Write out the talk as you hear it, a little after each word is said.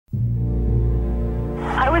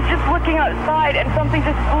was just looking outside and something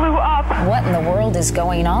just blew up. What in the world is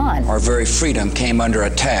going on? Our very freedom came under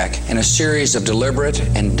attack in a series of deliberate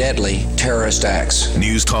and deadly terrorist acts.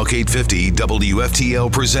 News Talk 850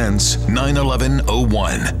 WFTL presents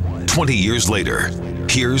 9/11-01. 20 years later,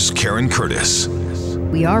 here's Karen Curtis.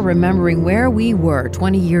 We are remembering where we were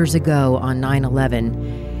 20 years ago on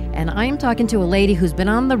 9/11. And I'm talking to a lady who's been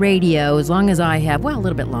on the radio as long as I have, well, a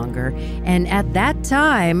little bit longer. And at that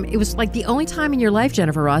time, it was like the only time in your life,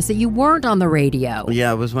 Jennifer Ross, that you weren't on the radio.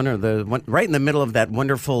 Yeah, it was right in the middle of that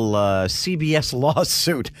wonderful CBS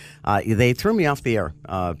lawsuit. They threw me off the air,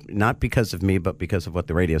 not because of me, but because of what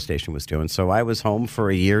the radio station was doing. So I was home for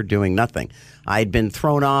a year doing nothing. I'd been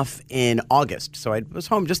thrown off in August, so I was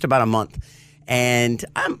home just about a month. And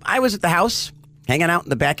I was at the house, hanging out in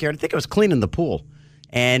the backyard. I think I was cleaning the pool.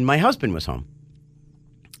 And my husband was home.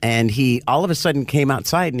 And he all of a sudden came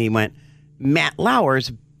outside and he went, Matt Lauer's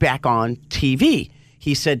back on TV.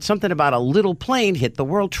 He said something about a little plane hit the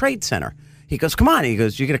World Trade Center. He goes, come on. He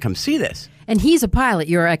goes, you're going to come see this. And he's a pilot,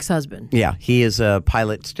 your ex-husband. Yeah, he is a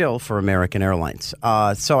pilot still for American Airlines.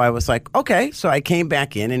 So I was like, okay. So I came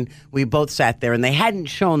back in and we both sat there and they hadn't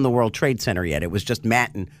shown the World Trade Center yet. It was just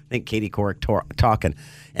Matt and I think Katie Couric talking.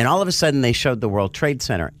 And all of a sudden they showed the World Trade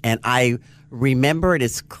Center. And I remember it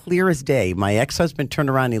as clear as day. My ex-husband turned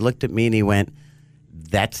around and he looked at me and he went,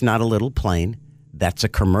 that's not a little plane. That's a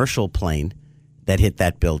commercial plane that hit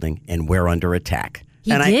that building and we're under attack.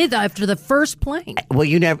 He did after the first plane. Well,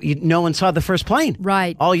 no one saw the first plane.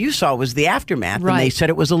 Right. All you saw was the aftermath, right. And they said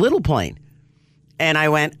it was a little plane. And I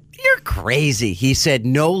went, you're crazy. He said,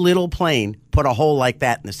 no little plane put a hole like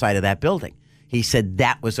that in the side of that building. He said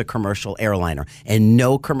that was a commercial airliner, and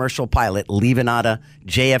no commercial pilot leaving out of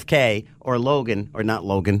JFK or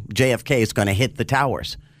JFK is going to hit the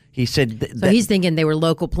towers. He said... So he's thinking they were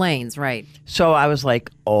local planes, right? So I was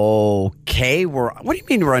like, okay, what do you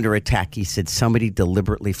mean we're under attack? He said, somebody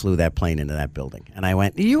deliberately flew that plane into that building. And I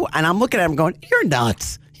went, and I'm looking at him going, you're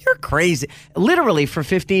nuts. You're crazy. Literally for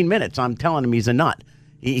 15 minutes, I'm telling him he's a nut.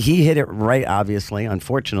 He hit it right, obviously,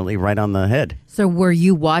 unfortunately, right on the head. So were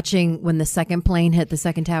you watching when the second plane hit the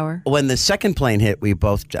second tower? When the second plane hit, we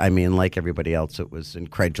both, like everybody else, it was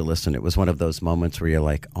incredulous. And it was one of those moments where you're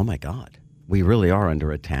like, oh, my God, we really are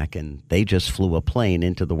under attack. And they just flew a plane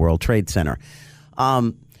into the World Trade Center.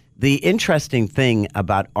 The interesting thing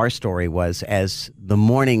about our story was as the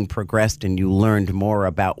morning progressed and you learned more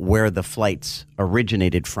about where the flights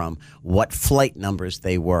originated from, what flight numbers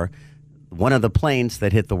they were, one of the planes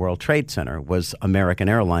that hit the World Trade Center was American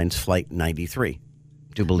Airlines Flight 93.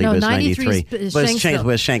 Do you believe it was 93? Was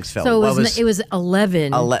Shanksville. So it was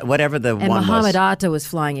 11. Whatever the one was. And Mohammed Atta was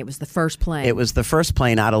flying. It was the first plane. It was the first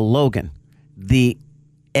plane out of Logan.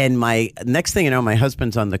 And my next thing you know, my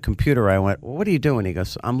husband's on the computer. I went, well, what are you doing? He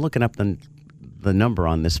goes, I'm looking up the number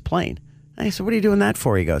on this plane. And I said, what are you doing that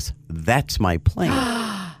for? He goes, that's my plane.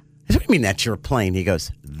 I said, what do you mean that's your plane? He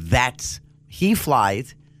goes, he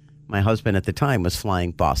flies. My husband at the time was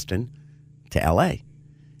flying Boston to L.A.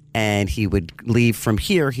 And he would leave from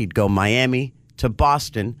here. He'd go Miami to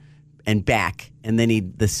Boston and back. And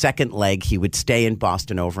then the second leg, he would stay in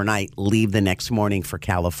Boston overnight, leave the next morning for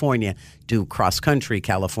California, do cross-country,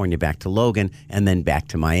 California back to Logan, and then back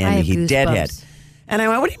to Miami. He'd deadhead. And I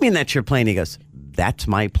went, what do you mean that's your plane? He goes, that's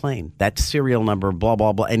my plane. That's serial number, blah,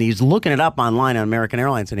 blah, blah. And he's looking it up online on American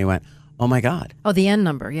Airlines. And he went, oh, my God. Oh, the N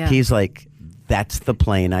number, yeah. He's like... that's the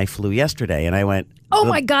plane I flew yesterday. And I went, oh,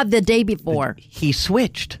 my God, the day before. He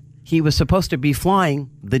switched. He was supposed to be flying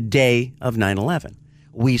the day of 9/11.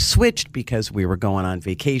 We switched because we were going on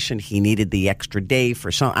vacation. He needed the extra day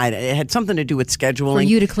for some. It had something to do with scheduling. For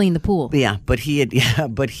you to clean the pool. Yeah, but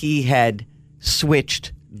he had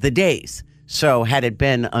switched the days. So had it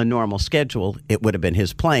been a normal schedule, it would have been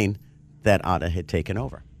his plane that Atta had taken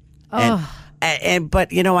over. Oh.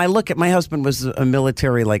 But I look at my husband was a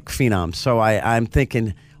military phenom, so I'm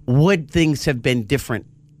thinking, would things have been different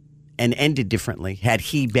and ended differently had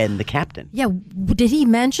he been the captain? Yeah, did he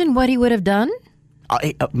mention what he would have done?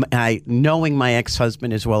 Knowing my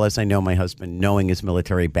ex-husband as well as I know my husband, knowing his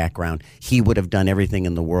military background, he would have done everything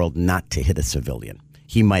in the world not to hit a civilian.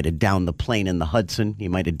 He might have downed the plane in the Hudson. He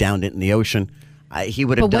might have downed it in the ocean. He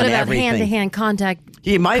would have done everything. But what about hand-to-hand contact?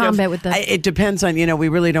 He might combat have. With the... It depends on, we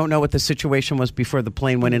really don't know what the situation was before the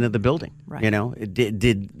plane went into the building. Right.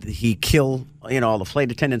 Did he kill, all the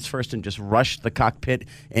flight attendants first and just rush the cockpit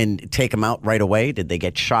and take them out right away? Did they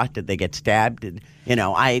get shot? Did they get stabbed?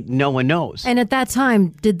 No one knows. And at that time,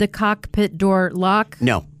 did the cockpit door lock?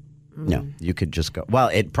 No. No, you could just go. Well,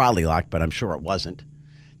 it probably locked, but I'm sure it wasn't.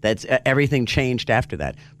 Everything changed after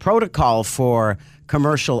that. Protocol for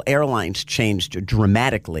commercial airlines changed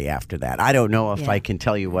dramatically after that. I don't know if I can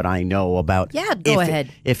tell you what I know about. Yeah, go ahead.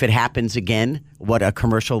 If it happens again, what a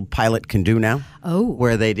commercial pilot can do now. Oh.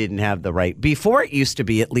 Where they didn't have the right. Before it used to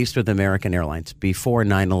be, at least with American Airlines, before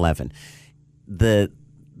 9/11, the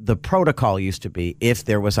protocol used to be if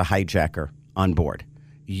there was a hijacker on board,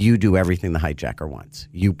 you do everything the hijacker wants.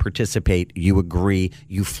 You participate, you agree,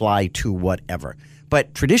 you fly to whatever.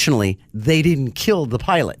 But traditionally, they didn't kill the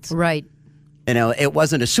pilots. Right. You know, it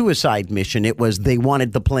wasn't a suicide mission. It was they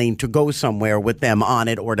wanted the plane to go somewhere with them on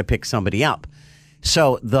it or to pick somebody up.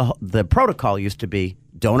 So the protocol used to be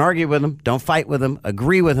don't argue with them, don't fight with them,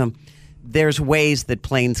 agree with them. There's ways that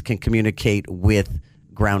planes can communicate with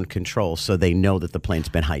ground control so they know that the plane's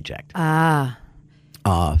been hijacked.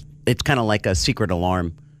 It's kind of like a secret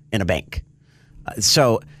alarm in a bank.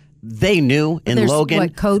 So they knew in There's, Logan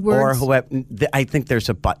what, code words? or whoever. I think there's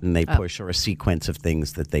a button they push or a sequence of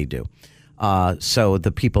things that they do. So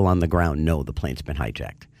the people on the ground know the plane's been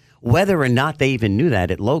hijacked. Whether or not they even knew that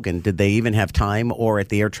at Logan, did they even have time, or at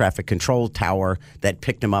the air traffic control tower that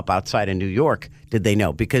picked them up outside of New York, did they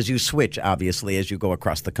know? Because you switch, obviously, as you go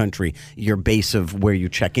across the country, your base of where you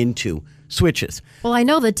check into switches. Well, I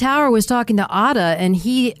know the tower was talking to Ada, and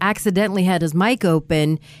he accidentally had his mic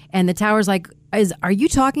open, and the tower's like, are you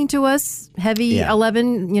talking to us, Heavy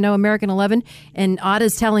 11, American 11? And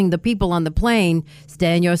Ada's telling the people on the plane,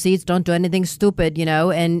 stay in your seats, don't do anything stupid,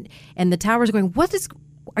 and the tower's going,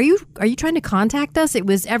 are you trying to contact us? It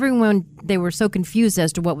was everyone, they were so confused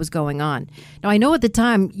as to what was going on. Now, I know at the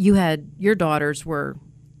time your daughters were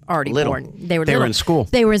already Little. born. They were in school.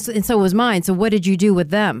 And so was mine. So what did you do with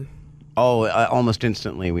them? Oh, almost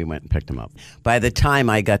instantly we went and picked them up. By the time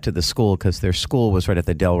I got to the school, because their school was right at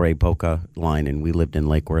the Delray Boca line, and we lived in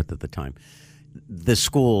Lake Worth at the time, the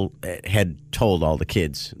school had told all the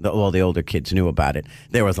kids, all the older kids knew about it.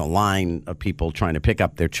 There was a line of people trying to pick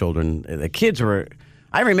up their children. The kids were...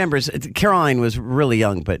 I remember Caroline was really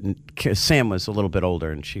young, but Sam was a little bit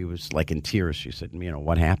older, and she was like in tears. She said,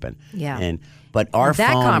 what happened? Yeah. But our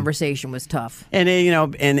that phone, conversation was tough. And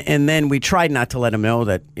and then we tried not to let him know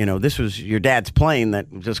that this was your dad's plane that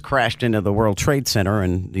just crashed into the World Trade Center,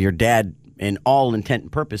 and your dad, in all intent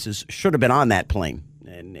and purposes, should have been on that plane.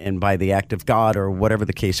 And by the act of God or whatever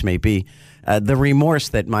the case may be, the remorse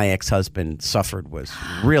that my ex-husband suffered was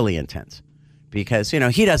really intense. Because,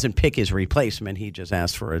 he doesn't pick his replacement. He just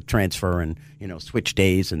asks for a transfer and, switch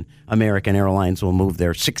days, and American Airlines will move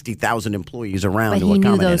their 60,000 employees around to accommodate But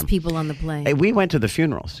he knew those him. people on the plane. Hey, we went to the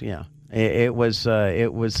funerals, yeah. It was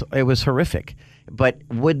horrific. But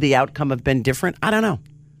would the outcome have been different? I don't know.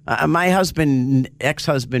 My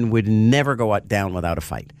ex-husband would never go down without a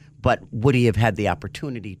fight. But would he have had the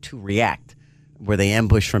opportunity to react? Were they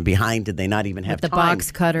ambushed from behind? Did they not even have With the time? box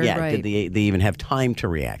cutter, yeah, right. Did they even have time to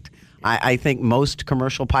react? I think most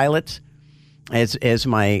commercial pilots, as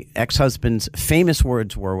my ex-husband's famous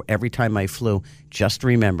words were every time I flew, just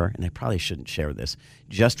remember, and I probably shouldn't share this,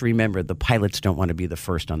 just remember the pilots don't want to be the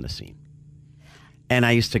first on the scene. And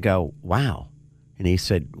I used to go, wow. And he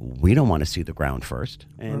said, we don't want to see the ground first.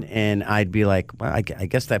 And I'd be like, well, I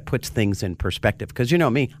guess that puts things in perspective. Because you know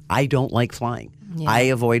me, I don't like flying. Yeah. I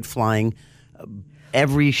avoid flying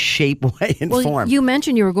every shape, way, and form. You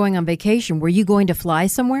mentioned you were going on vacation. Were you going to fly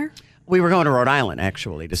somewhere? We were going to Rhode Island,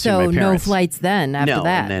 actually, to see my parents. So no flights then after no,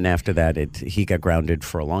 that? And then after that, he got grounded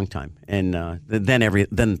for a long time. And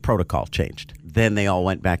then protocol changed. Then they all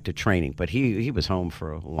went back to training. But he was home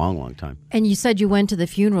for a long, long time. And you said you went to the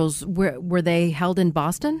funerals. Were they held in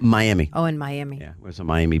Boston? Miami. Oh, in Miami. Yeah, it was a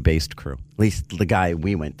Miami-based crew. At least the guy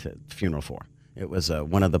we went to the funeral for. It was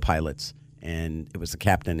one of the pilots, and it was the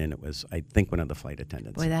captain, and it was, I think, one of the flight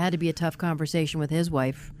attendants. Boy, that had to be a tough conversation with his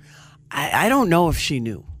wife. I don't know if she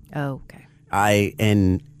knew. Oh, okay.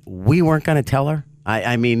 And we weren't going to tell her.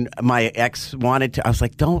 I mean, my ex wanted to. I was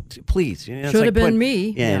like, don't, please. Should have been me.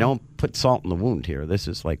 Yeah, don't put salt in the wound here. This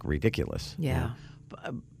is like ridiculous. Yeah.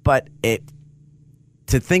 But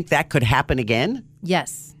to think that could happen again.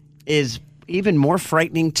 Yes. Is even more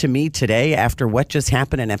frightening to me today after what just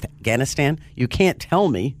happened in Afghanistan. You can't tell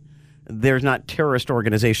me there's not terrorist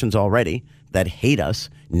organizations already that hate us.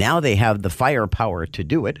 Now they have the firepower to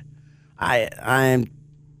do it.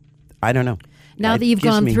 I don't know. Now that you've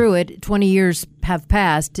gone through it, 20 years have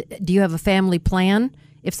passed, do you have a family plan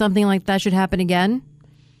if something like that should happen again?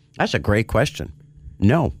 That's a great question.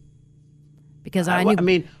 No. Because I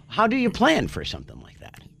mean, how do you plan for something like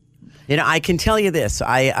that? I can tell you this.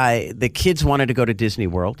 The kids wanted to go to Disney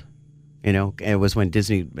World. It was when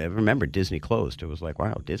Disney closed. It was like,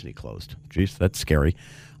 wow, Disney closed. Jeez, that's scary.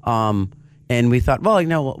 And we thought, well,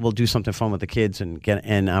 we'll do something fun with the kids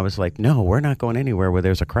and I was like, no, we're not going anywhere where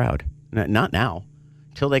there's a crowd. Not now.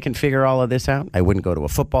 till they can figure all of this out. I wouldn't go to a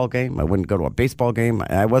football game. I wouldn't go to a baseball game.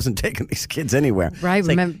 I wasn't taking these kids anywhere. Right. It's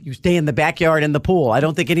like, you stay in the backyard in the pool. I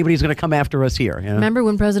don't think anybody's going to come after us here. You know? Remember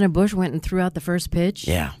when President Bush went and threw out the first pitch?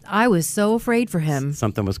 Yeah. I was so afraid for him.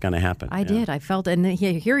 Something was going to happen. I did. I felt, and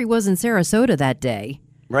here he was in Sarasota that day.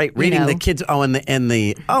 Right, reading the kids. Oh, and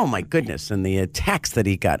the oh my goodness, and the attacks that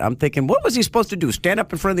he got. I'm thinking, what was he supposed to do? Stand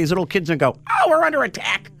up in front of these little kids and go, "Oh, we're under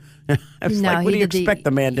attack." I was like, what do you expect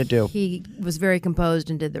the man to do? He was very composed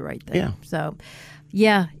and did the right thing. Yeah. So,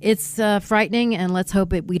 yeah, it's frightening, and let's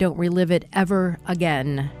hope we don't relive it ever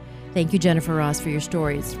again. Thank you, Jennifer Ross, for your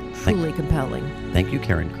story. It's truly compelling. Thank you,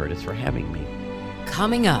 Karen Curtis, for having me.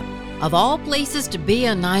 Coming up, of all places to be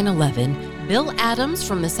on 9/11, Bill Adams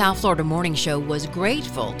from the South Florida Morning Show was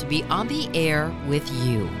grateful to be on the air with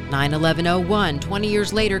you. 9/11/01, 20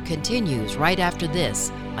 years later, continues right after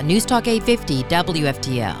this on News Talk 850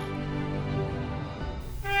 WFTL.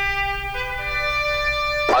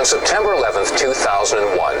 On September 11th,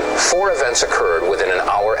 2001, 4 events occurred within an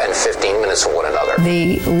hour and 15 minutes of one another.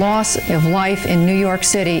 The loss of life in New York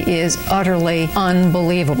City is utterly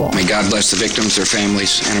unbelievable. May God bless the victims, their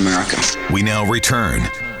families, and America. We now return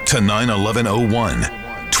to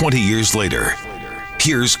 9/11/01, 20 years later.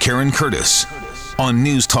 Here's Karen Curtis on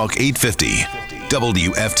News Talk 850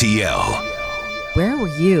 WFTL. Where were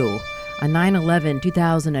you on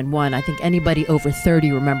 9/11/2001? I think anybody over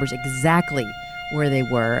 30 remembers exactly where they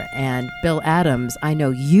were. And Bill Adams, I know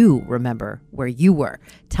you remember where you were.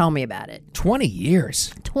 Tell me about it. 20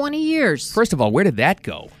 years. 20 years. First of all, where did that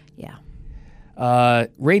go? Yeah.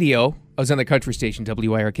 Radio. I was on the country station,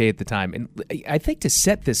 WIRK at the time. And I think to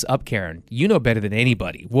set this up, Karen, you know better than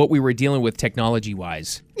anybody what we were dealing with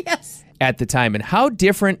technology-wise Yes. at the time. And how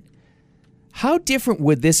different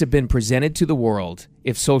would this have been presented to the world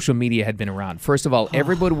if social media had been around? First of all,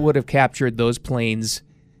 everybody would have captured those planes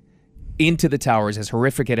into the towers, as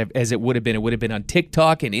horrific as it would have been. It would have been on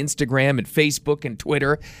TikTok and Instagram and Facebook and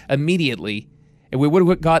Twitter immediately. And we would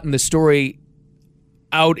have gotten the story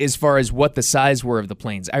out as far as what the size were of the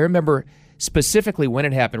planes. I remember specifically when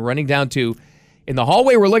it happened, running down to, in the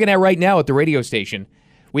hallway we're looking at right now at the radio station,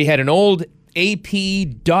 we had an old AP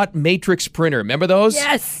dot matrix printer. Remember those?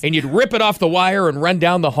 Yes. And you'd rip it off the wire and run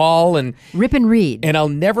down the hall and Rip and read. And I'll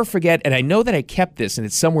never forget, and I know that I kept this, and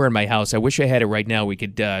it's somewhere in my house. I wish I had it right now. We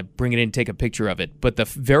could bring it in and take a picture of it. But the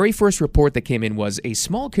very first report that came in was a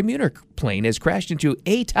small commuter plane has crashed into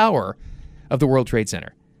a tower of the World Trade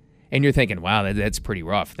Center. And you're thinking, wow, that's pretty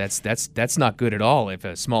rough. That's not good at all if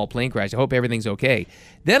a small plane crashes. I hope everything's okay.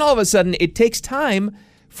 Then all of a sudden, it takes time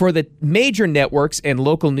for the major networks and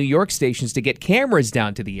local New York stations to get cameras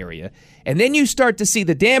down to the area. And then you start to see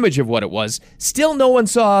the damage of what it was. Still no one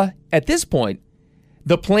saw, at this point,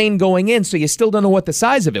 the plane going in, so you still don't know what the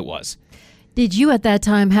size of it was. Did you at that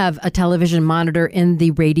time have a television monitor in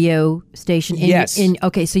the radio station? Yes.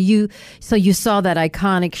 Okay, so you saw that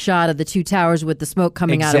iconic shot of the two towers with the smoke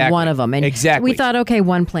coming out of one of them. And exactly. We thought, okay,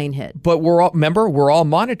 one plane hit. But we're all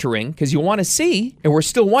monitoring because you want to see, and we're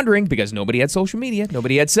still wondering because nobody had social media,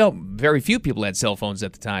 very few people had cell phones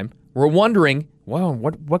at the time. We're wondering, well,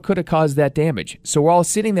 what could have caused that damage? So we're all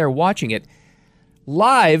sitting there watching it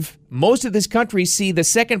live. Most of this country see the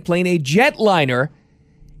second plane, a jetliner,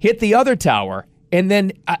 hit the other tower. And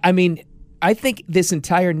then, I think this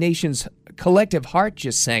entire nation's collective heart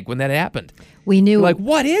just sank when that happened. We knew. Like,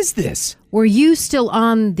 what is this? Were you still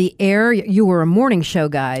on the air? You were a morning show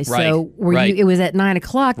guy. So Right. It was at 9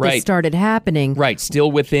 o'clock that started happening. Right.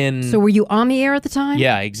 Still within. So were you on the air at the time?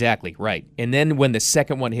 Yeah, exactly. Right. And then when the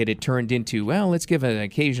second one hit, it turned into, well, let's give an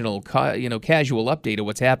occasional, casual update of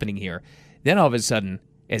what's happening here. Then all of a sudden,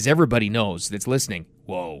 as everybody knows that's listening,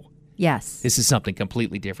 whoa. Yes. This is something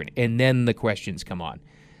completely different. And then the questions come on.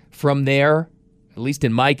 From there, at least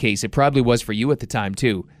in my case, it probably was for you at the time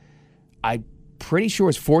too, I'm pretty sure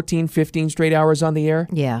it's 14, 15 straight hours on the air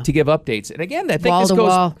to give updates. And again, I think this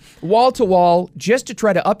goes wall to wall just to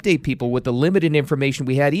try to update people with the limited information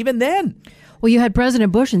we had even then. Well, you had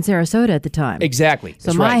President Bush in Sarasota at the time. Exactly.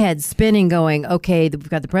 So my head's spinning going, okay, we've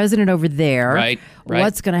got the president over there. Right.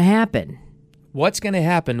 What's going to happen? What's going to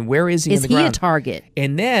happen? Where is he in the ground? Is he a target?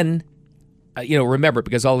 And then, remember,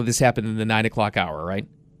 because all of this happened in the 9 o'clock hour, right?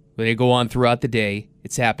 When they go on throughout the day,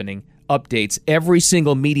 it's happening. Updates, every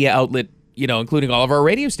single media outlet, including all of our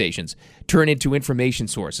radio stations, turn into information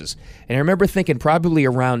sources. And I remember thinking probably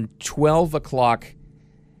around 12 o'clock,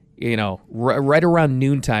 right around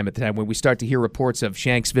noontime at the time when we start to hear reports of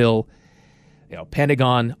Shanksville,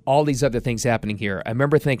 Pentagon, all these other things happening here. I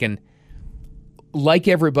remember thinking, like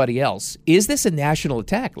everybody else, is this a national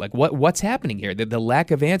attack? Like what's happening here? The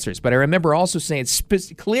lack of answers. But I remember also saying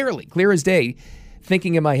clear as day,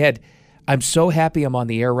 thinking in my head, I'm so happy I'm on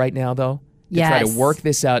the air right now, though, to try to Yes. work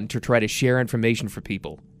this out and to try to share information for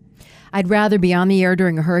people. I'd rather be on the air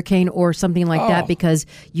during a hurricane or something like that because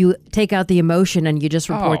you take out the emotion and you just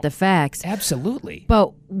report the facts. Absolutely.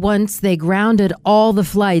 But once they grounded all the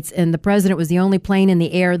flights and the president was the only plane in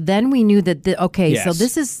the air, then we knew that so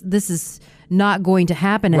this is not going to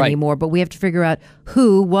happen anymore, but we have to figure out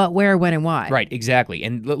who, what, where, when, and why. Right, exactly.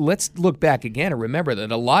 And let's look back again and remember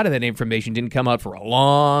that a lot of that information didn't come out for a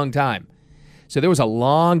long time. So there was a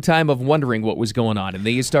long time of wondering what was going on. And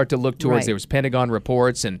then you start to look towards, there was Pentagon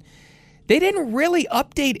reports, and they didn't really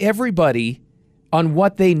update everybody on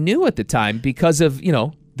what they knew at the time because of,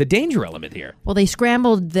 the danger element here. Well, they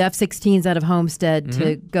scrambled the F-16s out of Homestead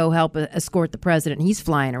to go help escort the president. He's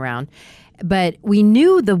flying around. But we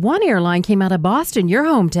knew the one airline came out of Boston, your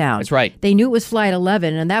hometown. That's right. They knew it was Flight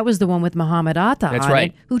 11, and that was the one with Muhammad Atta That's on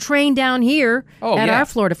right. it, who trained down here at our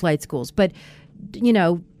Florida flight schools. But,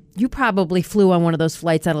 you probably flew on one of those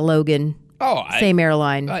flights out of Logan. Same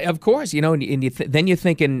airline. Of course, and then you're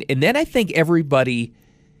thinking, and then I think everybody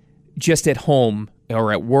just at home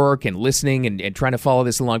or at work and listening and trying to follow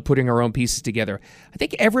this along, putting our own pieces together, I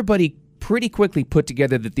think everybody pretty quickly put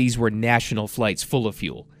together that these were national flights full of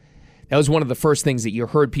fuel. That was one of the first things that you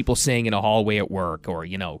heard people saying in a hallway at work or,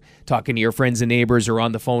 talking to your friends and neighbors or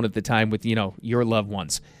on the phone at the time with, your loved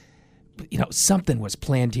ones. But, something was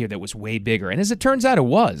planned here that was way bigger. And as it turns out, it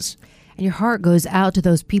was. And your heart goes out to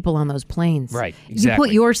those people on those planes. Right, exactly. You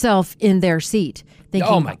put yourself in their seat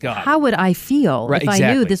thinking, oh my God, how would I feel if I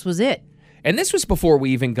knew this was it? And this was before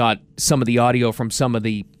we even got some of the audio from some of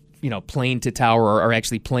the, plane to tower or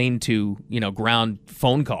actually plane to, ground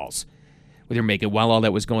phone calls where they're making while all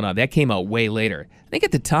that was going on. That came out way later. I think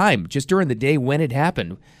at the time, just during the day when it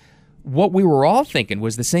happened, what we were all thinking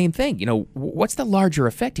was the same thing. What's the larger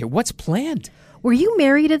effect here? What's planned? Were you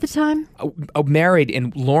married at the time? Married,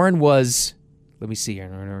 and Lauren was, let me see here,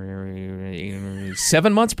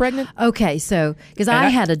 7 months pregnant? Okay, so, because I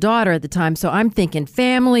had a daughter at the time, so I'm thinking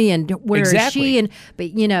family and where is she?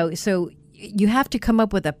 But, so you have to come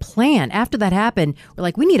up with a plan. After that happened, we're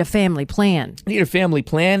like, we need a family plan. We need a family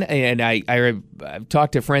plan, and I've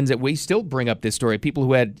talked to friends that we still bring up this story, people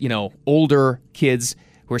who had, older kids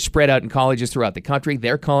who are spread out in colleges throughout the country.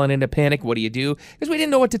 They're calling in a panic. What do you do? Because we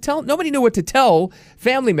didn't know what to tell. Nobody knew what to tell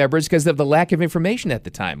family members because of the lack of information at the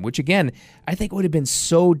time, which, again, I think would have been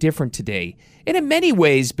so different today. And in many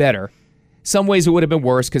ways, better. Some ways it would have been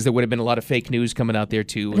worse because there would have been a lot of fake news coming out there,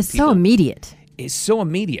 too. But it's so immediate. It's so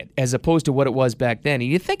immediate as opposed to what it was back then. And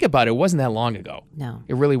you think about it, it wasn't that long ago. No.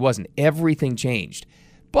 It really wasn't. Everything changed.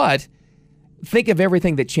 But think of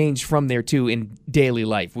everything that changed from there, too, in daily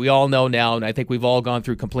life. We all know now, and I think we've all gone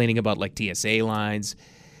through complaining about, like, TSA lines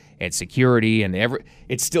and security. And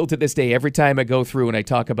it's still to this day, every time I go through and I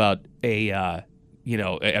talk about I'm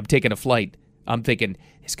taking a flight, I'm thinking,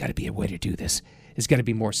 there's got to be a way to do this. There's got to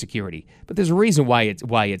be more security. But there's a reason why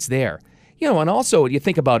it's there. And also you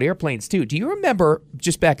think about airplanes, too. Do you remember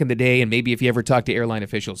just back in the day, and maybe if you ever talked to airline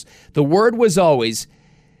officials, the word was always,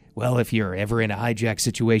 well, if you're ever in a hijack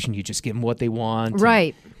situation, you just give them what they want.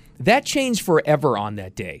 Right. And that changed forever on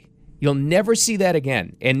that day. You'll never see that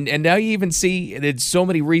again. And now you even see, there's so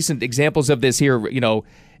many recent examples of this here,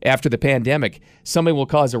 after the pandemic. Somebody will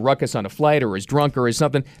cause a ruckus on a flight or is drunk or is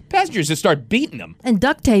something. Passengers just start beating them. And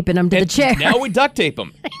duct taping them to the chair. Now we duct tape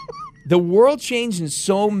them. The world changed in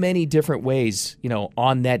so many different ways,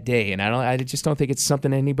 on that day, and I just don't think it's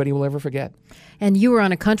something anybody will ever forget. And you were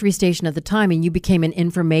on a country station at the time, and you became an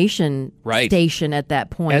information station at that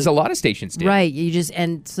point. As a lot of stations did. Right.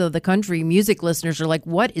 And so the country music listeners are like,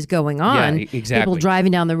 what is going on? Yeah, exactly. People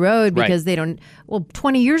driving down the road because they don't. Well,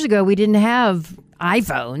 20 years ago, we didn't have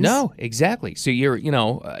iPhones. No, exactly. So you're,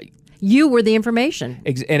 you were the information.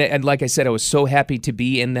 And like I said, I was so happy to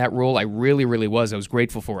be in that role. I really, really was. I was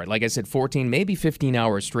grateful for it. Like I said, 14, maybe 15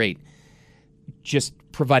 hours straight, just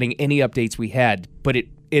providing any updates we had. But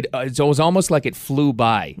it was almost like it flew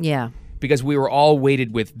by. Yeah. Because we were all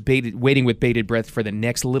waiting with bated breath for the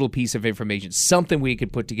next little piece of information, something we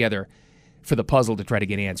could put together for the puzzle to try to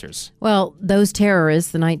get answers. Well, those terrorists,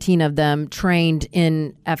 the 19 of them, trained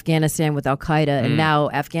in Afghanistan with Al-Qaeda, and now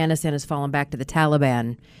Afghanistan has fallen back to the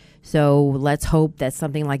Taliban. So let's hope that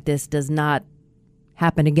something like this does not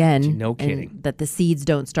happen again. No kidding. And that the seeds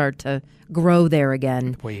don't start to grow there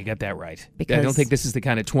again. Boy, you got that right. Because I don't think this is the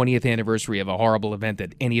kind of 20th anniversary of a horrible event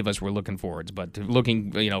that any of us were looking forward to,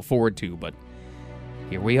 but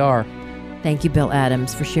here we are. Thank you, Bill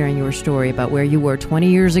Adams, for sharing your story about where you were 20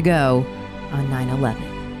 years ago on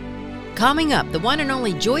 9/11. Coming up, the one and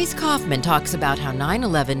only Joyce Kaufman talks about how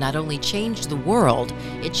 9/11 not only changed the world,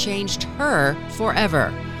 it changed her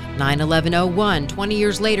forever. 9/11/01, 20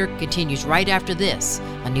 years later, continues right after this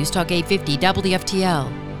on News Talk 850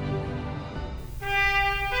 WFTL.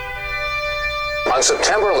 On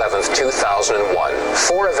September 11th, 2001,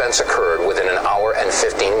 4 events occurred within an hour and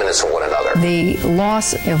 15 minutes of one another. The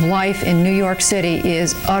loss of life in New York City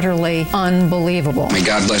is utterly unbelievable. May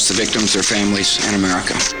God bless the victims, their families, and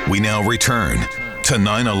America. We now return to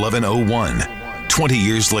 9/11/01, 20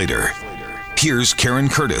 years later. Here's Karen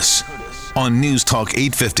Curtis on News Talk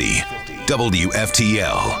 850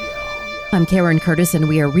 WFTL. I'm Karen Curtis, and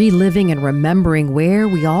we are reliving and remembering where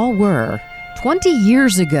we all were 20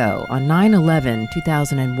 years ago on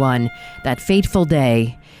 9/11/2001, that fateful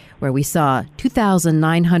day where we saw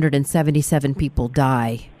 2,977 people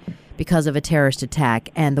die because of a terrorist attack.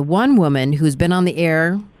 And the one woman who's been on the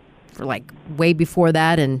air for like way before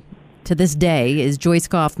that and to this day is Joyce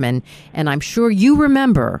Kaufman. And I'm sure you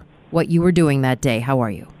remember what you were doing that day. How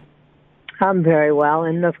are you? I'm very well.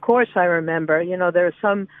 And of course I remember, there are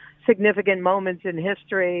some significant moments in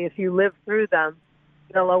history. If you live through them,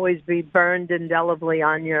 they'll always be burned indelibly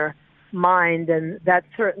on your mind, and that's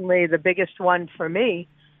certainly the biggest one for me.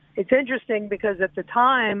 It's interesting because at the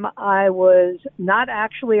time I was not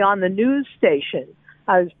actually on the news station.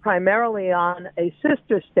 I was primarily on a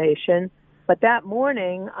sister station, but that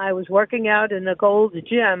morning I was working out in a Gold's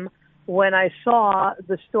Gym when I saw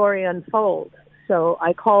the story unfold. So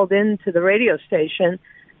I called into the radio station,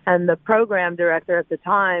 and the program director at the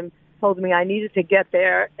time told me I needed to get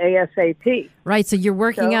there ASAP. Right, so you're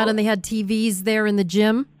working out and they had TVs there in the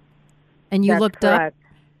gym, and you looked up?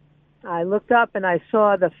 I looked up and I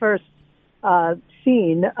saw the first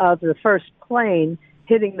scene of the first plane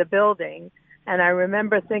hitting the building, and I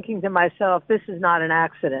remember thinking to myself, this is not an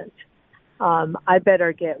accident. I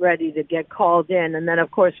better get ready to get called in. And then, of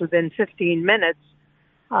course, within 15 minutes,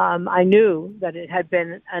 I knew that it had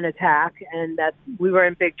been an attack and that we were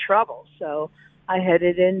in big trouble. So I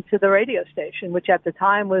headed into the radio station, which at the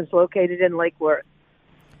time was located in Lake Worth.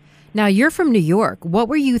 Now, you're from New York. What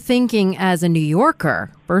were you thinking as a New Yorker,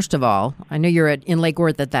 first of all? I know you're in Lake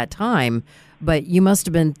Worth at that time, but you must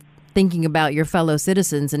have been thinking about your fellow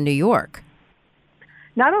citizens in New York.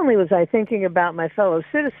 Not only was I thinking about my fellow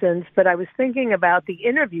citizens, but I was thinking about the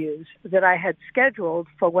interviews that I had scheduled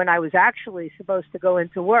for when I was actually supposed to go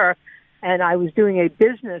into work, and I was doing a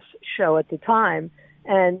business show at the time.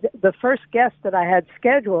 And the first guest that I had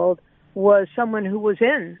scheduled was someone who was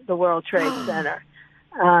in the World Trade Center.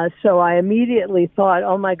 So I immediately thought,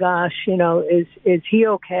 oh my gosh, is he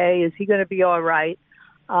okay? Is he going to be all right?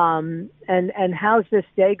 And how's this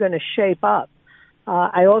day going to shape up?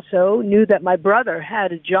 I also knew that my brother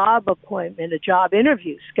had a job appointment, a job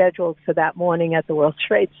interview scheduled for that morning at the World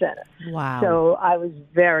Trade Center. Wow. So I was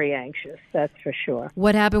very anxious, that's for sure.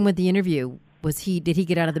 What happened with the interview? Did he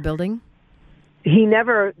get out of the building? He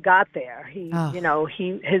never got there. His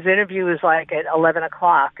interview was like at 11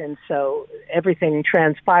 o'clock, and so everything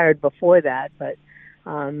transpired before that. But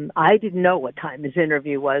I didn't know what time his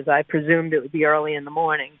interview was. I presumed it would be early in the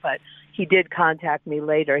morning, but he did contact me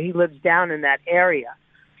later. He lives down in that area,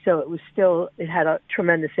 so it had a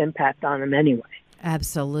tremendous impact on him anyway.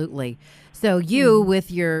 Absolutely. So you, with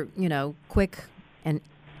your, quick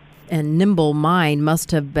and nimble mind,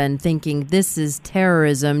 must have been thinking, this is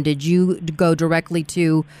terrorism. Did you go directly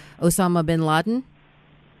to Osama bin Laden?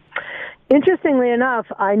 Interestingly enough,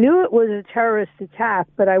 I knew it was a terrorist attack,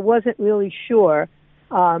 but I wasn't really sure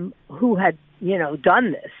who had,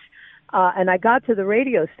 done this. And I got to the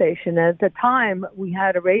radio station. At the time, we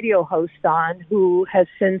had a radio host on who has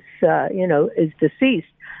since, is deceased,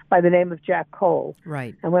 by the name of Jack Cole.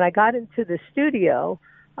 Right. And when I got into the studio,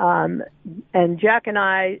 and Jack and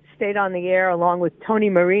I stayed on the air along with Tony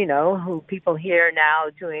Marino, who people hear now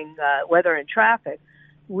doing weather and traffic.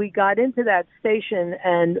 We got into that station,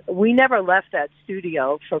 and we never left that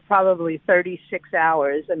studio for probably 36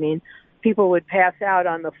 hours. I mean, people would pass out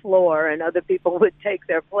on the floor, and other people would take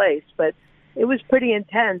their place. But it was pretty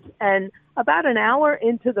intense. And about an hour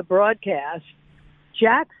into the broadcast,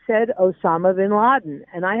 Jack said Osama bin Laden,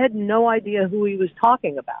 and I had no idea who he was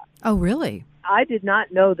talking about. Oh, really? I did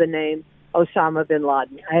not know the name Osama bin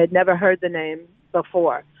Laden. I had never heard the name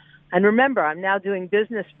before. And remember, I'm now doing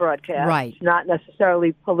business broadcasts, right, not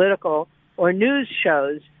necessarily political or news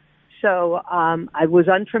shows. So I was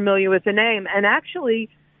unfamiliar with the name. And actually,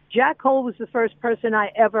 Jack Cole was the first person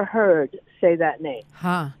I ever heard say that name.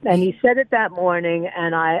 Huh. And he said it that morning,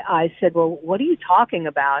 and I said, well, what are you talking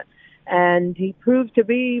about? And he proved to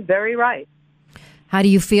be very right. How do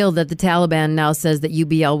you feel that the Taliban now says that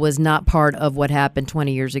UBL was not part of what happened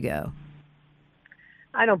 20 years ago?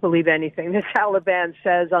 I don't believe anything the Taliban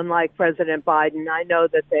says, unlike President Biden. I know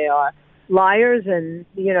that they are liars. And,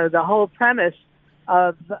 the whole premise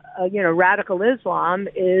of, radical Islam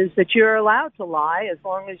is that you're allowed to lie as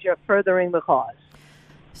long as you're furthering the cause.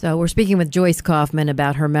 So we're speaking with Joyce Kaufman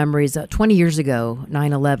about her memories 20 years ago,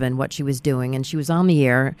 9/11, what she was doing. And she was on the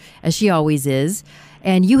air, as she always is.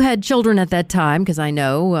 And you had children at that time, because I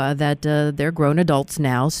know that they're grown adults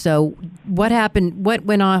now. So what happened? What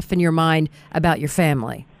went off in your mind about your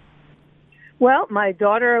family? Well, my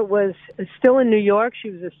daughter was still in New York.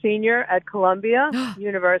 She was a senior at Columbia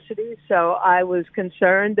University. So I was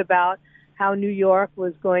concerned about how New York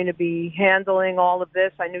was going to be handling all of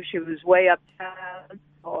this. I knew she was way uptown,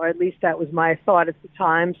 or at least that was my thought at the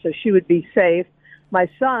time, so she would be safe. My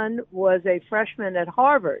son was a freshman at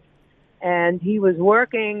Harvard, and he was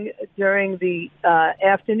working during the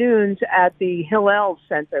afternoons at the Hillel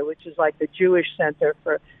Center, which is like the Jewish center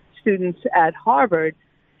for students at Harvard.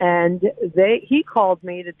 And he called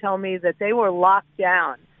me to tell me that they were locked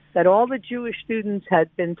down, that all the Jewish students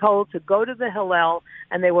had been told to go to the Hillel,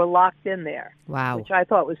 and they were locked in there. Wow. Which I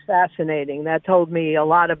thought was fascinating. That told me a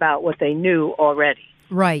lot about what they knew already.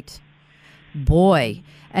 Right. Boy.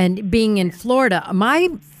 And being in Florida, my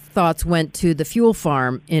thoughts went to the fuel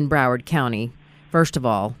farm in Broward County, first of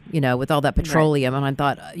all, with all that petroleum. Right. And I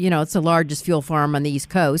thought, it's the largest fuel farm on the East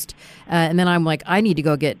Coast. And then I'm like, I need to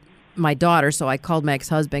go get my daughter. So I called my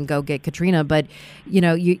ex-husband, go get Katrina. But,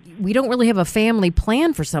 we don't really have a family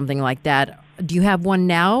plan for something like that. Do you have one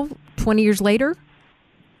now, 20 years later?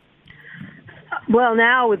 Well,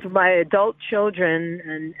 now with my adult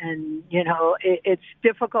children, and it's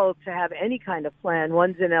difficult to have any kind of plan.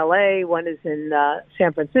 One's in L.A., one is in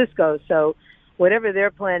San Francisco. So whatever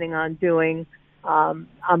they're planning on doing,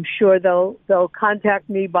 I'm sure they'll contact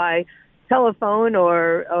me by telephone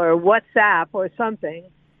or WhatsApp or something.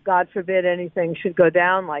 God forbid anything should go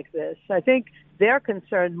down like this. I think they're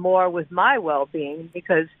concerned more with my well-being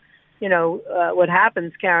because, what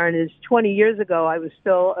happens, Karen, is 20 years ago I was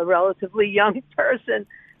still a relatively young person,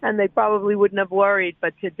 and they probably wouldn't have worried.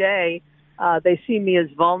 But today they see me as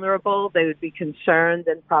vulnerable. They would be concerned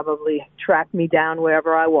and probably track me down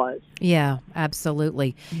wherever I was. Yeah,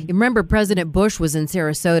 absolutely. You remember President Bush was in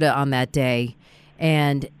Sarasota on that day,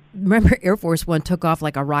 and remember Air Force One took off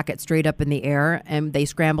like a rocket straight up in the air, and they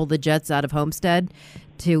scrambled the jets out of Homestead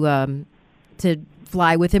to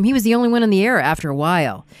fly with him. He was the only one in the air after a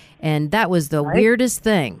while, and that was the weirdest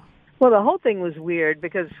thing. Well, the whole thing was weird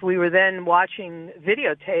because we were then watching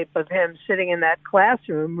videotape of him sitting in that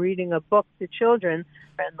classroom reading a book to children,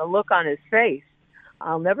 and the look on his face.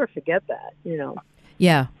 I'll never forget that,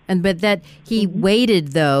 Yeah, but that he waited,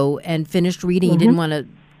 though, and finished reading. He didn't want to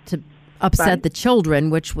upset the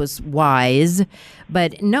children, which was wise.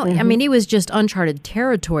 But no, I mean, it was just uncharted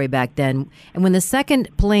territory back then. And when the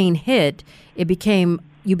second plane hit, you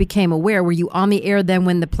became aware. Were you on the air then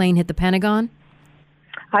when the plane hit the Pentagon?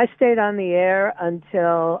 I stayed on the air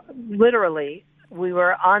until, literally, we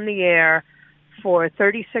were on the air for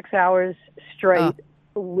 36 hours straight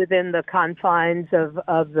within the confines of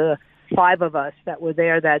the 5 of us that were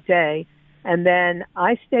there that day. And then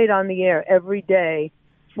I stayed on the air every day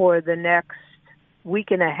for the next week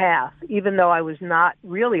and a half, even though I was not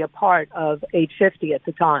really a part of 850 at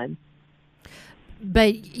the time.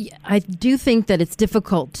 But I do think that it's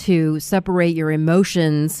difficult to separate your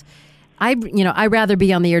emotions. I'd rather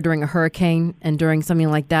be on the air during a hurricane and during something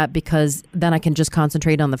like that because then I can just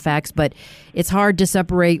concentrate on the facts. But it's hard to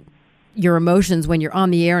separate your emotions when you're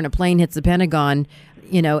on the air and a plane hits the Pentagon,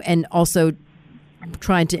 and also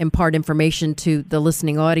trying to impart information to the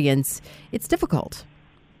listening audience. It's difficult.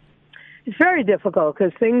 It's very difficult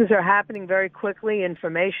because things are happening very quickly.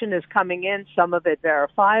 Information is coming in, some of it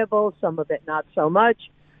verifiable, some of it not so much.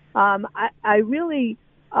 I really,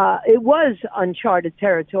 it was uncharted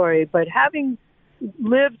territory, but having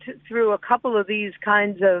lived through a couple of these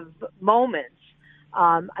kinds of moments,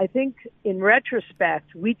 I think in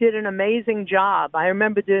retrospect, we did an amazing job. I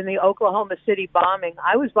remember doing the Oklahoma City bombing.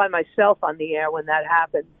 I was by myself on the air when that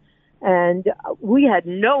happened. And we had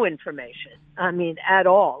no information, at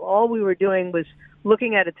all. All we were doing was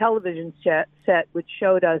looking at a television set which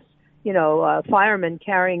showed us, firemen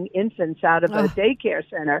carrying infants out of a daycare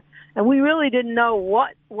center. And we really didn't know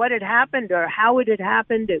what had happened or how it had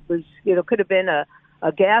happened. It was, could have been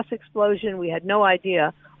a gas explosion. We had no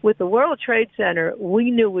idea. With the World Trade Center, we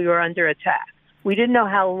knew we were under attack. We didn't know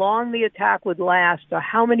how long the attack would last or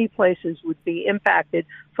how many places would be impacted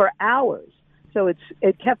for hours. So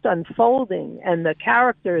it kept unfolding, and the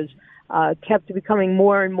characters kept becoming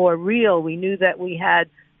more and more real. We knew that we had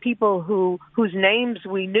people whose names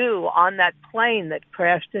we knew on that plane that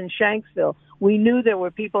crashed in Shanksville. We knew there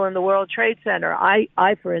were people in the World Trade Center.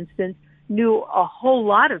 I, for instance, knew a whole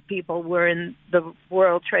lot of people were in the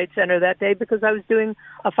World Trade Center that day because I was doing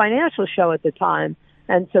a financial show at the time.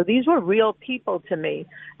 And so these were real people to me.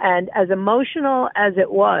 And as emotional as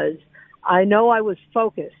it was, I know I was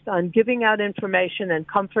focused on giving out information and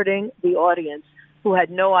comforting the audience who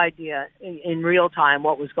had no idea in real time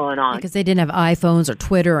what was going on. Because they didn't have iPhones or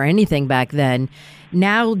Twitter or anything back then.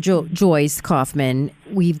 Now, Joyce Kaufman,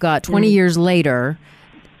 we've got 20 years later,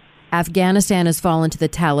 Afghanistan has fallen to the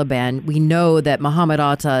Taliban. We know that Muhammad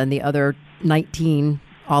Atta and the other 19,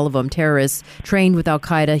 all of them terrorists, trained with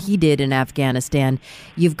Al-Qaeda. He did in Afghanistan.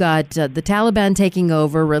 You've got the Taliban taking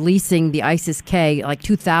over, releasing the ISIS-K, like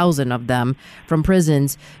 2,000 of them from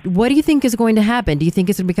prisons. What do you think is going to happen? Do you think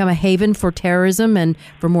it's going to become a haven for terrorism and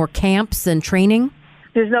for more camps and training?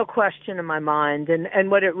 There's no question in my mind. And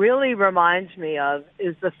what it really reminds me of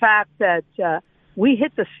is the fact that we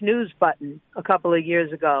hit the snooze button a couple of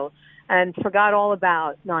years ago and forgot all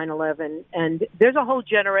about 9/11. And there's a whole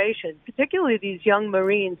generation, particularly these young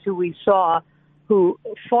Marines who we saw who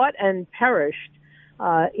fought and perished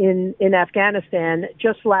in Afghanistan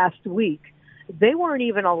just last week. They weren't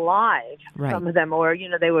even alive, right. Some of them, or,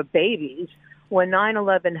 they were babies when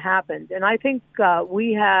 9/11 happened. And I think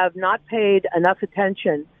we have not paid enough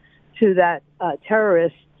attention to that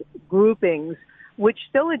terrorist groupings, which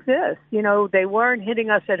still exist. They weren't hitting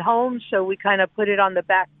us at home, so we kind of put it on the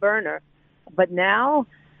back burner. But now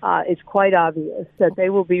it's quite obvious that they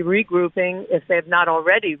will be regrouping if they have not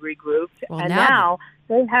already regrouped. Well, and now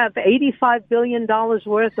they have $85 billion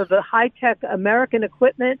worth of the high-tech American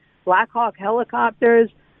equipment, Black Hawk helicopters,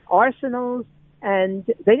 arsenals, and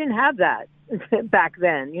they didn't have that back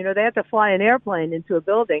then. They had to fly an airplane into a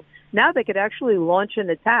building. Now they could actually launch an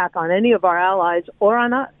attack on any of our allies or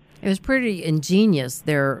on us. It was pretty ingenious,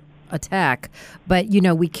 their attack. But,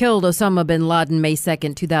 we killed Osama bin Laden May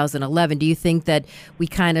 2nd, 2011. Do you think that we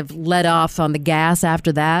kind of let off on the gas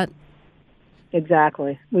after that?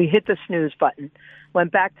 Exactly. We hit the snooze button,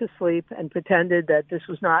 went back to sleep, and pretended that this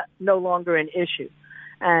was no longer an issue.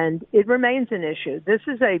 And it remains an issue. This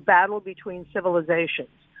is a battle between civilizations.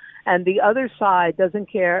 And the other side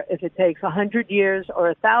doesn't care if it takes 100 years or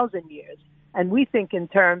 1,000 years. And we think in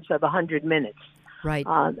terms of 100 minutes. Right.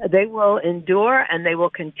 They will endure and they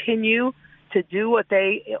will continue to do what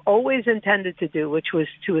they always intended to do, which was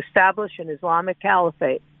to establish an Islamic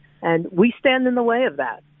caliphate. And we stand in the way of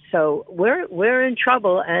that. So we're in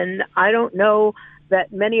trouble. And I don't know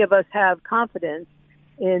that many of us have confidence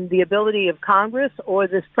in the ability of Congress or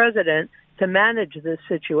this president to manage this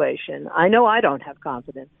situation. I know I don't have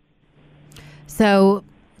confidence. So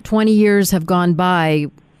 20 years have gone by.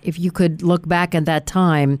 If you could look back at that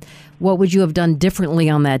time, what would you have done differently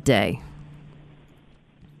on that day?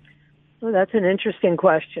 Well, that's an interesting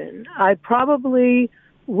question. I probably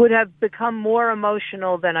would have become more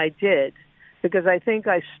emotional than I did because I think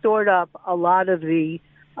I stored up a lot of the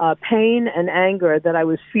pain and anger that I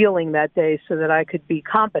was feeling that day so that I could be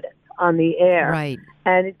competent on the air. Right.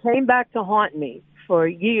 And it came back to haunt me for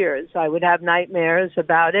years. I would have nightmares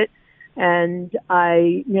about it. And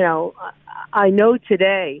I know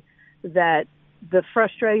today that the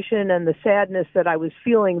frustration and the sadness that I was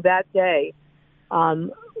feeling that day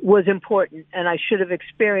was important, and I should have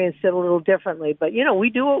experienced it a little differently. But, we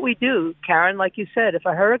do what we do, Karen. Like you said, if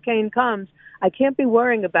a hurricane comes, I can't be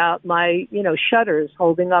worrying about my, shutters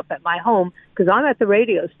holding up at my home because I'm at the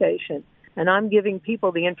radio station, and I'm giving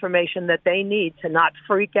people the information that they need to not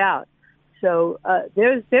freak out. So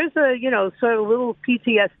there's a, sort of little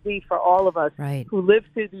PTSD for all of us right. who live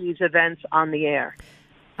through these events on the air.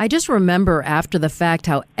 I just remember after the fact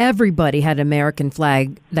how everybody had an American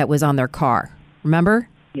flag that was on their car. Remember?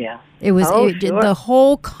 Yeah. It was sure. The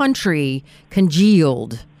whole country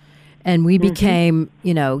congealed and we became,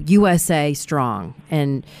 USA strong.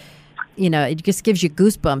 And it just gives you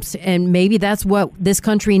goosebumps. And maybe that's what this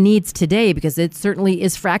country needs today because it certainly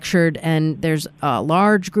is fractured and there's a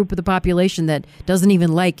large group of the population that doesn't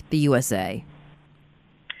even like the USA.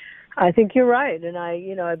 I think you're right. And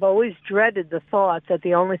I've always dreaded the thought that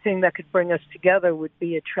the only thing that could bring us together would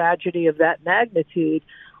be a tragedy of that magnitude.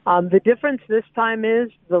 The difference this time is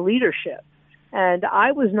the leadership. And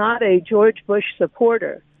I was not a George Bush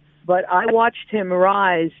supporter, but I watched him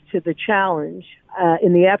rise to the challenge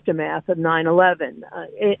in the aftermath of 9/11.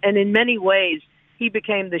 And in many ways, he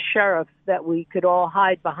became the sheriff that we could all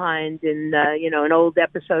hide behind in, an old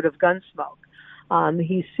episode of Gunsmoke.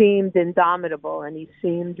 He seemed indomitable, and he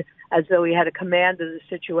seemed as though he had a command of the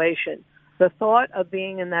situation. The thought of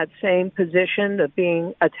being in that same position, of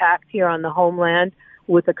being attacked here on the homeland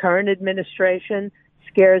with the current administration,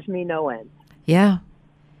 scares me no end. Yeah.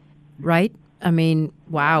 Right? I mean,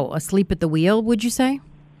 wow. Asleep at the wheel, would you say?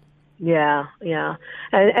 Yeah.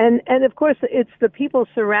 And of course, it's the people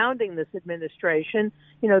surrounding this administration.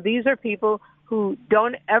 These are people who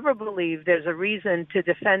don't ever believe there's a reason to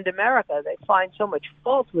defend America. They find so much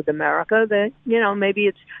fault with America that, maybe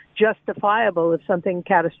it's justifiable if something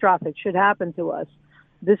catastrophic should happen to us.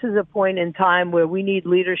 This is a point in time where we need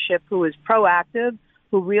leadership who is proactive,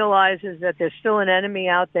 who realizes that there's still an enemy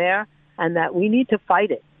out there and that we need to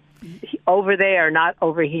fight it over there, not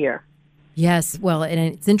over here. Yes, well, and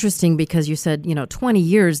it's interesting because you said, 20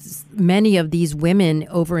 years, many of these women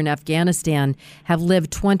over in Afghanistan have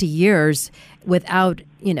lived 20 years without,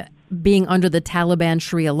 being under the Taliban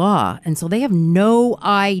Sharia law. And so they have no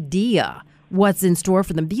idea what's in store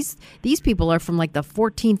for them. These people are from like the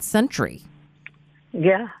 14th century.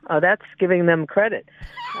 Yeah, that's giving them credit.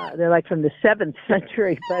 They're like from the 7th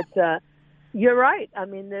century. But you're right. I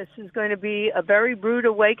mean, this is going to be a very rude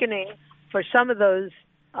awakening for some of those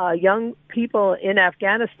young people in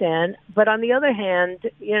Afghanistan. But on the other hand,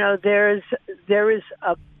 there is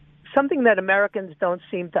something that Americans don't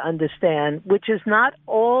seem to understand, which is not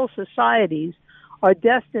all societies are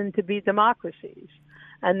destined to be democracies.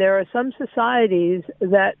 And there are some societies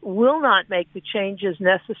that will not make the changes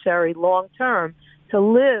necessary long term to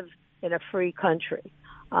live in a free country.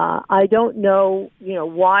 I don't know,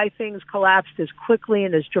 why things collapsed as quickly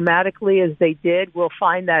and as dramatically as they did. We'll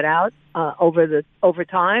find that out over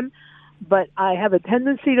time. But I have a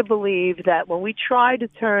tendency to believe that when we try to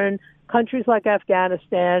turn countries like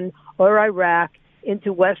Afghanistan or Iraq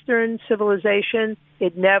into Western civilization,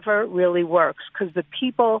 it never really works because the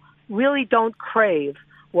people really don't crave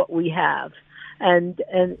what we have. And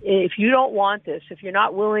if you don't want this, if you're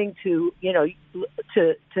not willing to,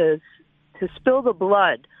 to spill the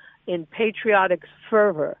blood in patriotic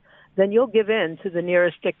fervor, then you'll give in to the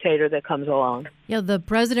nearest dictator that comes along. Yeah, the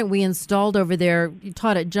president we installed over there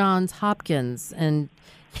taught at Johns Hopkins, and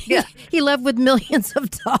he left with millions of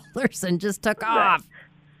dollars and just took off.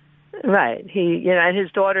 Right. And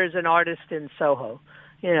his daughter is an artist in Soho.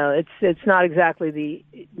 It's not exactly the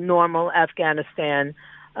normal Afghanistan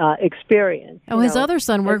experience. Oh, his other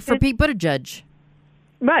son worked for Pete Buttigieg.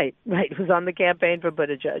 Right. He was on the campaign for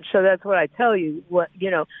Buttigieg. So that's what I tell you.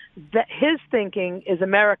 That his thinking is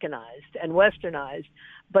Americanized and Westernized,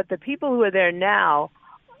 but the people who are there now,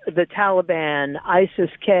 the Taliban,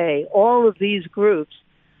 ISIS-K, all of these groups,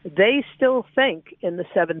 they still think in the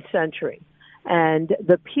 7th century. And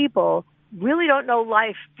the people really don't know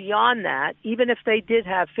life beyond that. Even if they did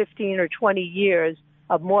have 15 or 20 years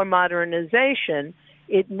of more modernization,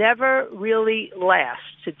 it never really lasts.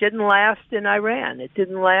 It didn't last in Iran. It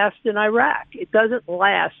didn't last in Iraq. It doesn't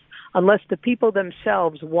last unless the people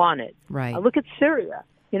themselves want it. Right. Look at Syria.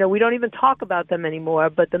 We don't even talk about them anymore,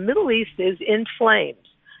 but the Middle East is in flames.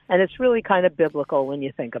 And it's really kind of biblical when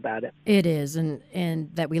you think about it. It is.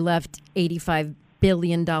 And that we left $85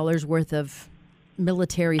 billion worth of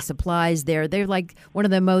military supplies there. They're like one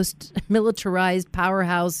of the most militarized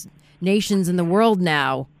powerhouse nations in the world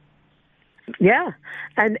now. Yeah.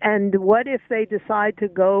 And what if they decide to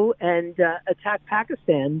go and attack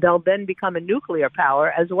Pakistan? They'll then become a nuclear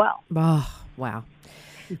power as well. Oh, wow.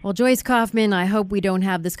 Well, Joyce Kaufman, I hope we don't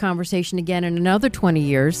have this conversation again in another 20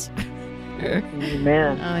 years.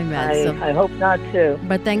 Amen. I hope not, too.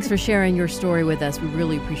 But thanks for sharing your story with us. We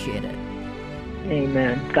really appreciate it.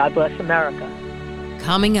 Amen. God bless America.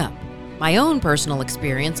 Coming up, my own personal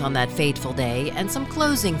experience on that fateful day and some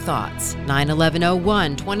closing thoughts.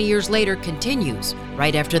 9/11/01, 20 years later, continues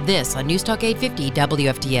right after this on News Talk 850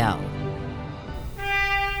 WFTL.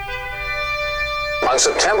 On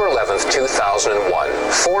September 11th, 2001,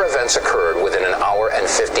 4 events occurred within an hour and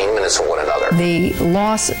 15 minutes of one another. The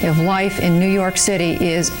loss of life in New York City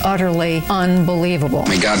is utterly unbelievable.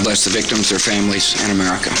 May God bless the victims, their families, and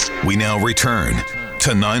America. We now return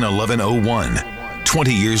to 9/11/01,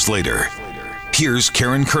 20 years later. Here's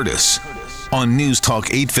Karen Curtis on News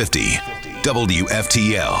Talk 850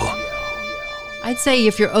 WFTL. I'd say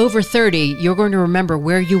if you're over 30, you're going to remember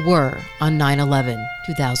where you were on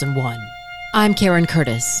 9/11/2001. I'm Karen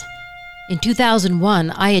Curtis. In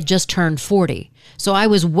 2001, I had just turned 40, so I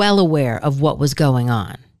was well aware of what was going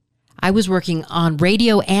on. I was working on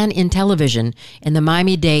radio and in television in the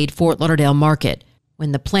Miami-Dade Fort Lauderdale market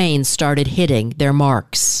when the planes started hitting their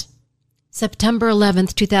marks. September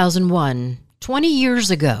 11th, 2001, 20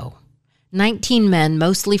 years ago, 19 men,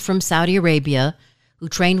 mostly from Saudi Arabia, who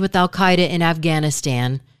trained with Al-Qaeda in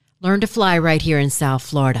Afghanistan, learned to fly right here in South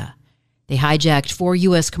Florida. They hijacked 4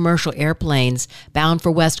 U.S. commercial airplanes bound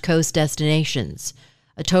for West Coast destinations.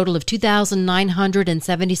 A total of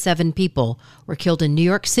 2,977 people were killed in New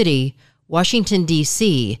York City, Washington,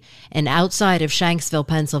 D.C., and outside of Shanksville,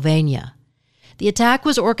 Pennsylvania. The attack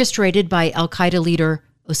was orchestrated by al-Qaeda leader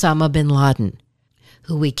Osama bin Laden,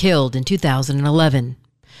 who we killed in 2011.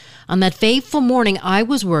 On that fateful morning, I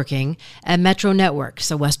was working at Metro Networks,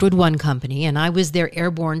 a Westwood One company, and I was their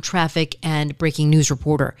airborne traffic and breaking news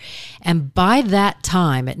reporter. And by that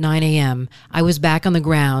time, at 9 a.m., I was back on the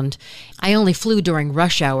ground. I only flew during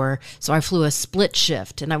rush hour, so I flew a split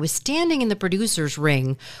shift, and I was standing in the producer's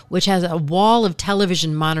ring, which has a wall of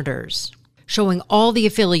television monitors showing all the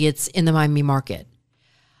affiliates in the Miami market.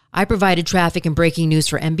 I provided traffic and breaking news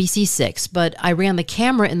for NBC6, but I ran the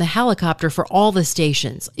camera in the helicopter for all the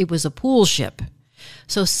stations. It was a pool ship.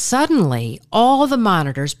 So suddenly, all the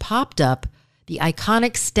monitors popped up the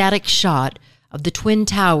iconic static shot of the Twin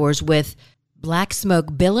Towers with black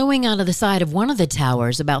smoke billowing out of the side of one of the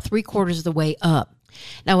towers about 3/4 of the way up.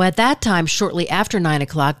 Now, at that time, shortly after 9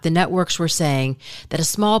 o'clock, the networks were saying that a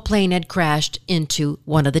small plane had crashed into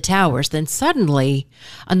one of the towers. Then suddenly,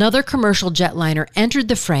 another commercial jetliner entered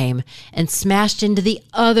the frame and smashed into the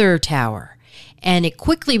other tower. And it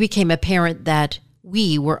quickly became apparent that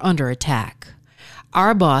we were under attack.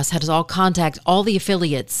 Our boss had us all contact all the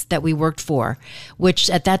affiliates that we worked for, which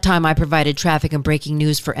at that time I provided traffic and breaking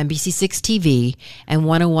news for NBC6 TV and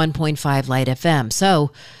 101.5 Light FM.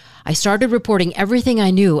 So I started reporting everything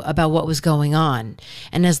I knew about what was going on.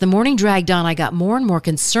 And as the morning dragged on, I got more and more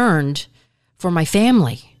concerned for my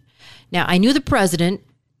family. Now, I knew the president,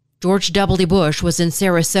 George W. Bush, was in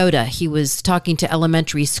Sarasota. He was talking to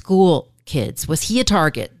elementary school kids. Was he a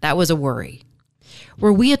target? That was a worry.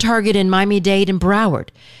 Were we a target in Miami-Dade and Broward?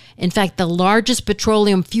 In fact, the largest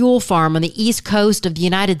petroleum fuel farm on the east coast of the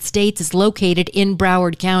United States is located in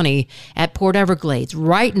Broward County at Port Everglades,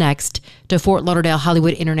 right next to Fort Lauderdale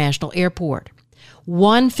Hollywood International Airport.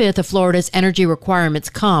 1/5 of Florida's energy requirements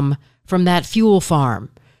come from that fuel farm.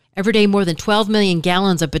 Every day, more than 12 million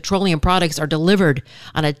gallons of petroleum products are delivered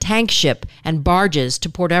on a tank ship and barges to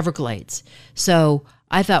Port Everglades. So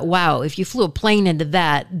I thought, wow, if you flew a plane into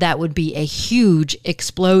that would be a huge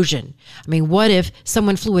explosion. I mean, what if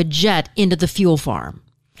someone flew a jet into the fuel farm?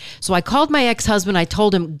 So I called my ex-husband. I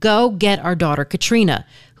told him, go get our daughter, Katrina,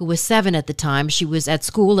 who was 7 at the time. She was at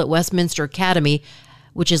school at Westminster Academy,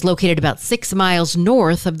 which is located about 6 miles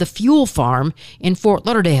north of the fuel farm in Fort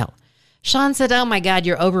Lauderdale. Sean said, oh my God,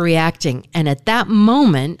 you're overreacting. And at that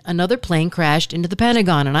moment, another plane crashed into the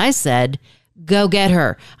Pentagon. And I said, go get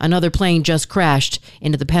her. Another plane just crashed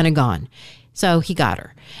into the Pentagon. So he got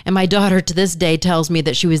her. And my daughter to this day tells me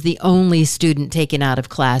that she was the only student taken out of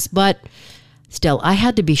class. But still, I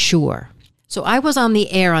had to be sure. So I was on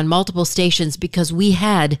the air on multiple stations because we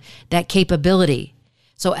had that capability.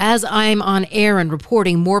 So as I'm on air and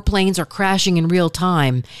reporting, more planes are crashing in real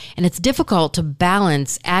time. And it's difficult to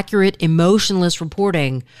balance accurate, emotionless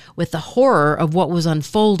reporting with the horror of what was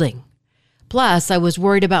unfolding. Plus, I was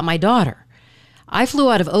worried about my daughter. I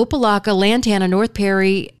flew out of Opelika, Lantana, North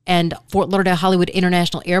Perry, and Fort Lauderdale Hollywood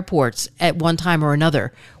International Airports at one time or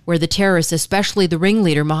another, where the terrorists, especially the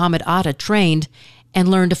ringleader, Muhammad Atta, trained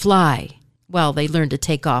and learned to fly. Well, they learned to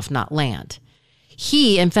take off, not land.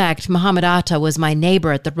 He, in fact, Muhammad Atta, was my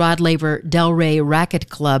neighbor at the Rod Laver Del Rey Racquet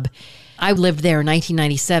Club. I lived there in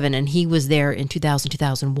 1997, and he was there in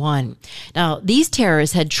 2000-2001. Now, these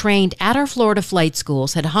terrorists had trained at our Florida flight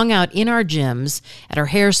schools, had hung out in our gyms, at our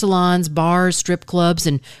hair salons, bars, strip clubs,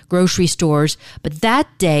 and grocery stores. But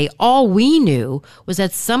that day, all we knew was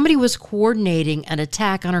that somebody was coordinating an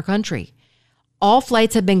attack on our country. All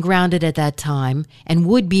flights had been grounded at that time and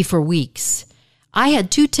would be for weeks. I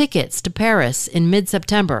had 2 tickets to Paris in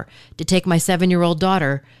mid-September to take my 7-year-old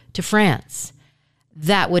daughter to France.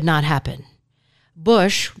 That would not happen.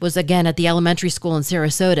 Bush was again at the elementary school in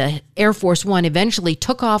Sarasota. Air Force One eventually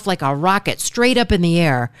took off like a rocket straight up in the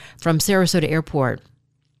air from Sarasota Airport.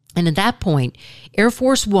 And at that point, Air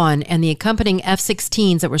Force One and the accompanying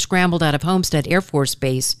F-16s that were scrambled out of Homestead Air Force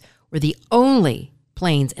Base were the only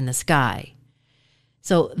planes in the sky.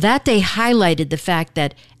 So that day highlighted the fact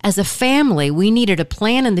that as a family, we needed a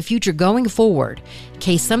plan in the future going forward in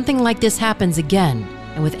case something like this happens again.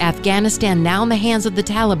 And with Afghanistan now in the hands of the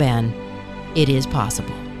Taliban, it is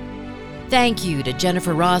possible. Thank you to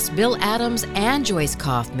Jennifer Ross, Bill Adams, and Joyce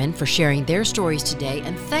Kaufman for sharing their stories today.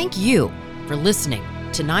 And thank you for listening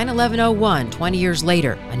to 9/11/01, 20 years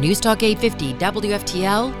later, on News Talk 850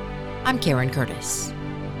 WFTL. I'm Karen Curtis.